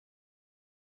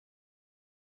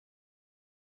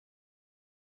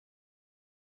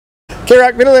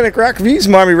K-Rock Mid-Atlantic Rock Reviews,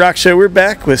 Marmy Rock Show. We're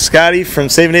back with Scotty from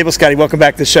Saving Abel. Scotty, welcome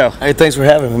back to the show. Hey, thanks for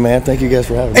having me, man. Thank you guys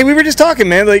for having me. Hey, we were just talking,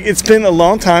 man. Like, it's been a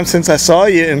long time since I saw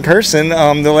you in person.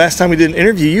 The last time we did an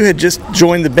interview, you had just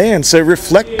joined the band. So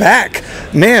reflect back,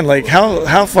 man. Like,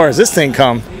 how far has this thing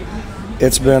come?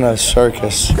 It's been a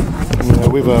circus. You know,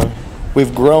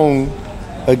 we've grown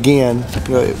again.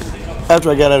 You know, after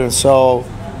I got out and saw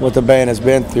what the band has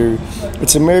been through,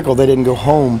 it's a miracle they didn't go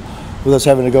home with us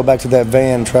having to go back to that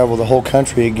van and travel the whole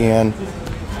country again.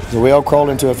 So we all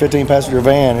crawled into a 15-passenger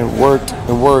van and worked,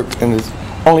 and it's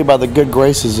only by the good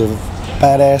graces of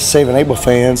badass Saving Abel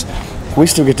fans we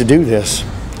still get to do this.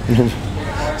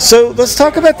 So let's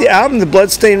talk about the album, the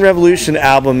Bloodstained Revolution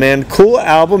album, man. Cool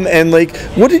album. And like,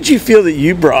 what did you feel that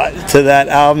you brought to that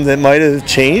album that might have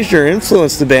changed or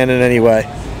influenced the band in any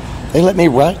way? They let me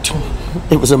write.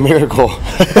 It was a miracle.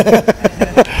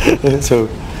 So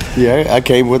yeah, I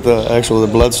came with the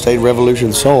Bloodstained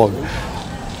Revolution song.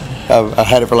 I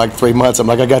had it for like 3 months. I'm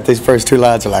like, I got these first two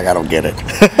lines. I'm like, I don't get it.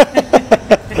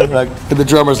 And the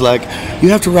drummer's like, you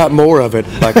have to write more of it.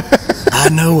 I'm like, I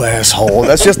know, asshole.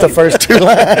 That's just the first two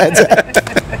lines.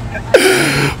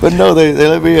 But no, they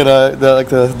let me in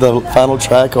the final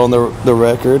track on the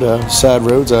record, Side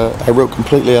Roads. I wrote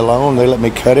completely alone. They let me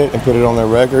cut it and put it on their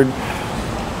record.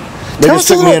 They just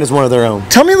took me in as one of their own.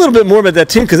 Tell me a little bit more about that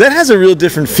tune, because that has a real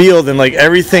different feel than like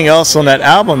everything else on that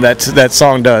album that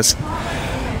song does.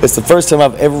 It's the first time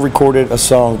I've ever recorded a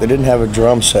song that didn't have a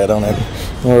drum set on it,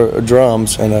 or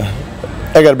drums. And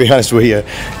I got to be honest with you,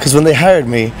 because when they hired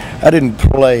me, I didn't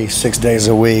play 6 days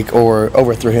a week or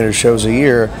over 300 shows a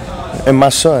year. And my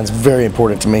son's very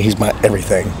important to me. He's my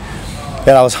everything.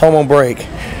 And I was home on break.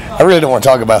 I really don't want to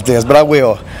talk about this, but I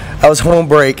will. I was home on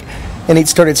break, and he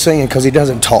started singing because he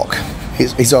doesn't talk.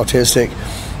 He's autistic,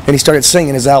 and he started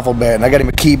singing his alphabet. And I got him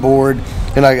a keyboard,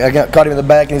 and I caught him in the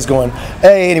back, and he's going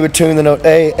A, and he would tune the note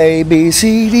A B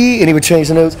C D, and he would change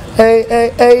the notes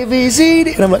A B C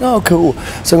D, and I'm like, oh cool.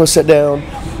 So I'm gonna sit down.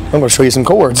 I'm gonna show you some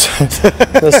chords. So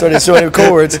I started showing him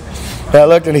chords, and I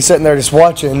looked, and he's sitting there just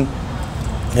watching,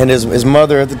 and his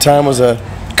mother at the time was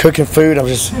cooking food. I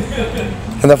was just,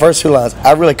 and the first two lines,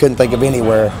 I really couldn't think of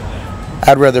anywhere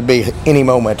I'd rather be any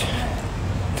moment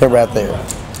than right there.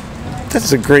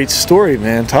 That's a great story,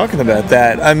 man, talking about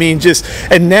that. I mean, just,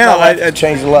 and now I've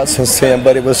changed a lot since then,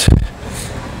 but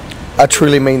I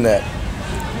truly mean that.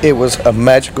 It was a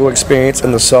magical experience,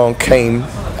 and the song came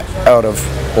out of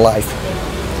life.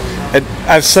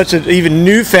 I have such an even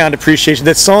newfound appreciation.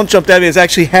 That song jumped out at me. I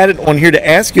actually had it on here to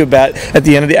ask you about at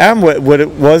the end of the album. What it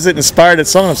was that inspired that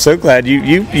song? I'm so glad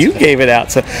you gave it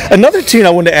out. So another tune I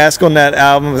wanted to ask on that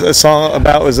album, a song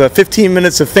about, was 15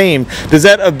 Minutes of Fame. Does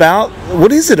that about,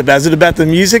 what is it about? Is it about the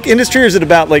music industry, or is it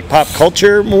about like pop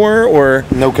culture more, or?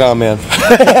 No comment.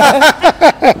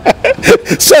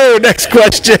 So next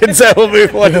question. So we'll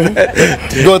move on to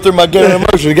that. Going through my gut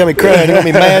emotion. You got me crying. You got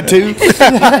me mad too. We'll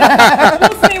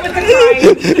stay with the crying.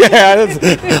 Yeah,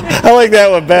 I like that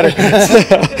one better.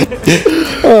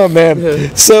 Oh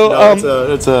man. So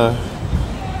no, it's a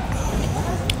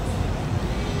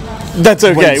that's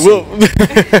okay.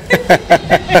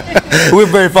 We're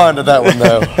very fond of that one,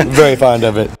 though. Very fond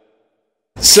of it.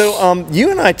 So you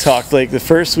and I talked like the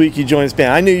first week you joined this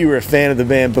band. I knew you were a fan of the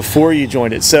band before you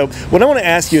joined it. So what I want to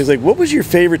ask you is, like, what was your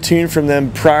favorite tune from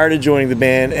them prior to joining the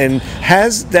band, and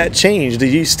has that changed? Do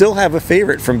you still have a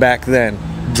favorite from back then?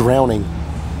 Drowning.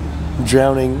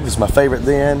 Drowning was my favorite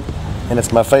then, and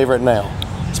it's my favorite now.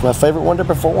 It's my favorite one to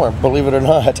perform, believe it or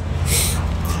not.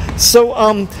 So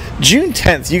June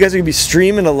 10th, you guys are going to be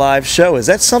streaming a live show. Is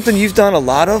that something you've done a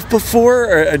lot of before,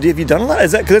 or have you done a lot?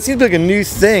 Is that, because that seems like a new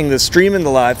thing, the streaming the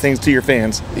live things to your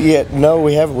fans? Yeah, no,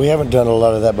 we haven't done a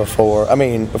lot of that before. I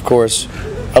mean, of course,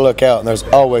 I look out and there's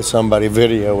always somebody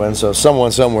videoing, so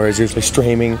someone somewhere is usually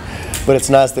streaming. But it's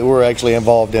nice that we're actually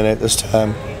involved in it this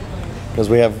time, because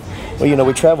we have, well, you know,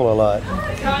 we travel a lot.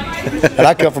 And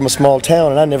I come from a small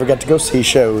town, and I never got to go see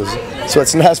shows. So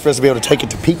it's nice for us to be able to take it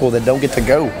to people that don't get to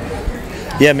go.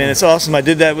 Yeah, man, it's awesome. I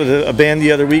did that with a band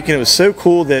the other week, and it was so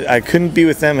cool that I couldn't be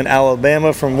with them in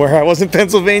Alabama from where I was in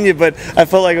Pennsylvania, but I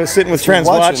felt like I was sitting with friends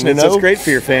watching it, so it's great for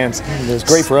your fans. It's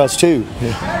great for us, too.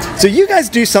 Yeah. So you guys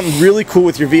do something really cool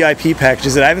with your VIP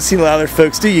packages that I haven't seen a lot of other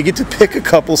folks do. You get to pick a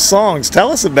couple songs.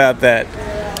 Tell us about that.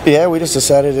 Yeah, we just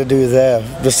decided to do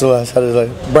that. Just decided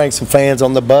to bring some fans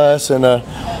on the bus and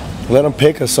let them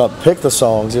pick the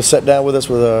songs. Just sit down with us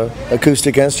with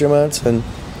acoustic instruments and,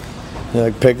 you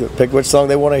know, pick which song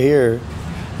they want to hear.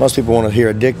 Most people want to hear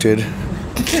 "Addicted"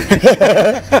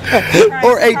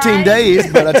 or 18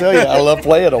 Days, but I tell you, I love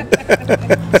playing them.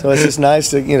 So it's just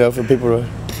nice to, you know, for people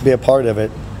to be a part of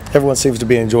it. everyone seems to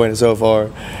be enjoying it so far,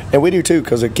 and we do too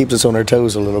because it keeps us on our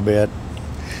toes a little bit.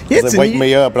 Yeah, they wake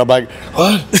me up, and I'm like,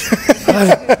 "What?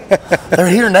 They're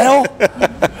here now?"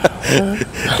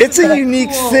 It's a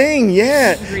unique thing,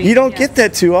 yeah. You don't get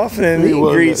that too often in meet and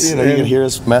greets. You can hear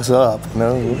us mess up. You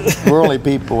know, we're only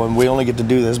people, and we only get to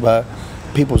do this by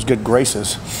people's good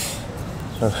graces.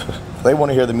 If they want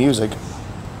to hear the music,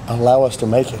 allow us to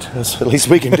make it. That's the least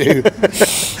we can do.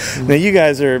 Now you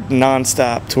guys are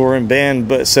non-stop touring band,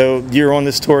 but so you're on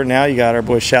this tour now. You got our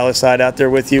boy Shallow Side out there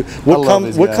with you. What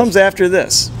comes after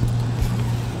this?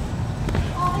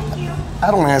 I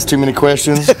don't ask too many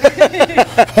questions.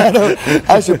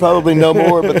 I should probably know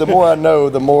more, but the more I know,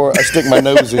 the more I stick my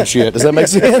nose in shit. Does that make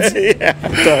sense? Yeah,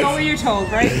 it does. What were you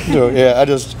told, right? So, yeah, I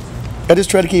just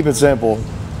try to keep it simple.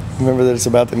 Remember that it's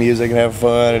about the music and have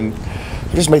fun, and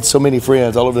I just made so many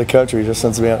friends all over the country just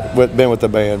since I've been with the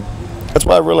band. That's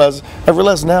why I realize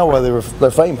now why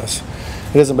they're famous.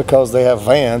 It isn't because they have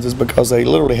fans; it's because they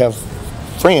literally have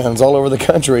friends all over the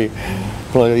country.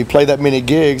 You play that many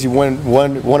gigs, you win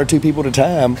one or two people at a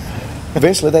time.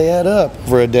 Eventually, they add up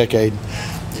for a decade.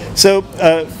 So,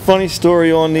 funny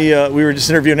story on the, we were just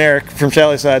interviewing Eric from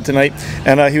Shallow Side tonight,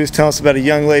 and he was telling us about a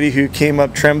young lady who came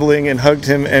up trembling and hugged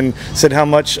him and said how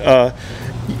much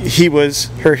he was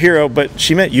her hero, but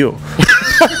she meant you.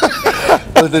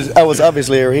 I was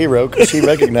obviously her hero because she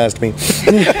recognized me.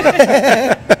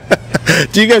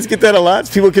 Do you guys get that a lot? Is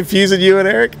people confusing you and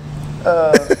Eric?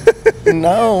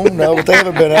 No, but they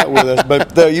haven't been out with us.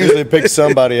 But they'll usually pick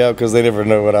somebody out because they never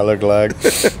know what I look like.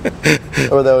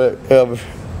 Or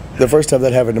the first time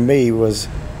that happened to me was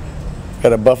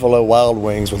at a Buffalo Wild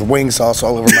Wings with wing sauce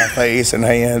all over my face and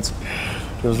hands.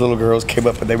 Those little girls came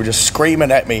up and they were just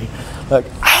screaming at me, like,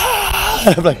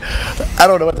 ah! I'm like, I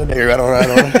don't know what to do. I don't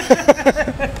know.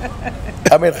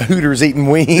 I'm at Hooters eating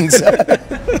wings.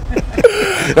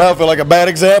 Now I feel like a bad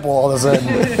example all of a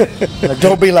sudden. Like,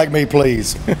 don't be like me,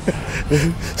 please.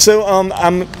 So I'm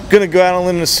going to go out on a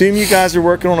limb and assume you guys are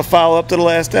working on a follow-up to the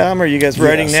last album. Are you guys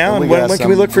writing now? And when can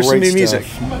we look for some new music?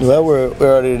 Well, we're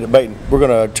already debating. We're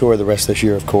going to tour the rest of this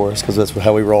year, of course, because that's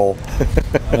how we roll.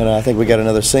 And I think we got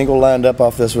another single lined up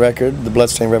off this record, the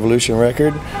Bloodstained Revolution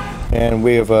record. And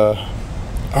we have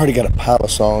already got a pile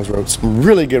of songs, wrote some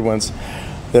really good ones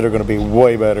that are going to be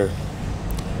way better.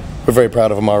 We're very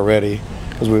proud of them already.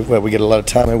 We get a lot of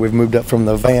time, and we've moved up from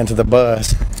the van to the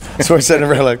bus. So we're sitting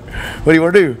around like, what do you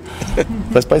want to do?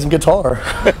 Let's play some guitar.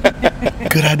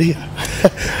 Good idea.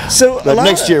 So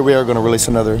next year we are going to release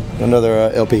another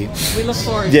LP. We look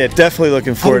forward. Yeah, definitely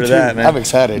looking forward to that, man. I'm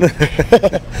excited.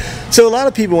 So a lot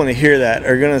of people, when they hear that,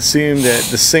 are going to assume that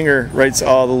the singer writes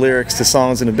all the lyrics to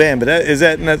songs in the band, but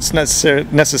that's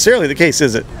not necessarily the case,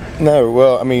 is it? No.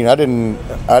 Well, I mean, I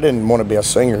didn't want to be a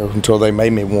singer until they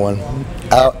made me one.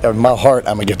 In my heart,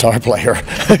 I'm a guitar player.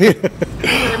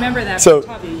 Remember that.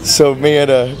 So me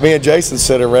and Jason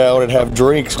sit around and have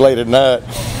drinks late at night,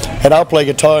 and I'll play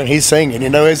guitar and he's singing. You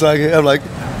know, I'm like,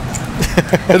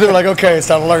 and they're like, okay, it's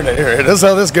time to learn it. Here, this is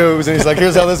how this goes. And he's like,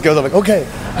 here's how this goes. I'm like, okay,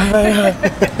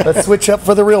 let's switch up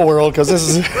for the real world because this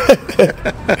is.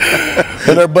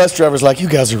 And our bus driver's like, you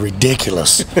guys are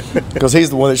ridiculous, because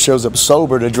he's the one that shows up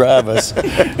sober to drive us.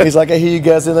 He's like, I hear you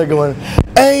guys in there going,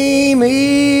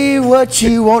 Amy, what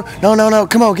you want? No,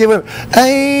 come on, give it.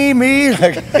 Amy,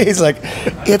 he's like,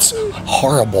 it's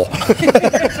horrible.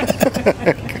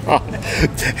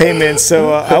 Hey man,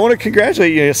 so I want to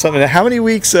congratulate you on something. How many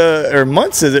weeks or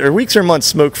months is it, or weeks or months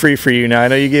smoke free for you now? I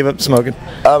know you gave up smoking.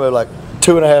 I've been like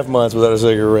 2.5 months without a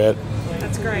cigarette.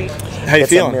 That's great. How you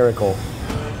feeling? It's a miracle.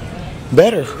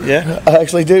 Better. Yeah, I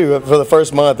actually do. For the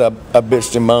first month, I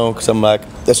bitched and moaned because I'm like,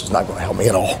 this is not going to help me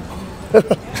at all.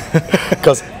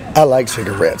 Because I like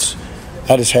cigarettes.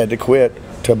 I just had to quit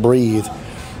to breathe.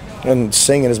 And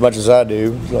singing as much as I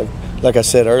do, like I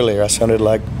said earlier, I sounded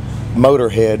like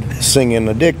Motorhead singing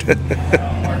Addicted.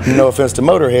 No offense to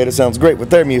Motorhead, it sounds great with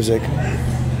their music.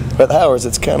 But ours,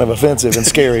 it's kind of offensive and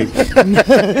scary.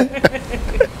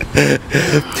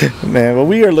 Man, well,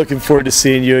 we are looking forward to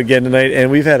seeing you again tonight,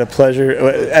 and we've had a pleasure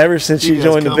ever since you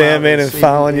joined the band, man, and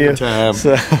following you.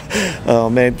 So, oh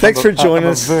man, thanks for joining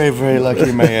us. I'm a very, very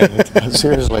lucky man.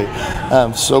 Seriously,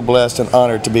 I'm so blessed and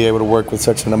honored to be able to work with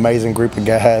such an amazing group of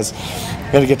guys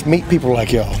and to get to meet people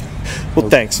like y'all. Well,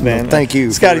 thanks, man. Well, thank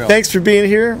you, Scotty. Thanks for being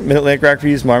here. Mid-Atlantic Rock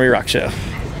Review's Marmy Rock Show.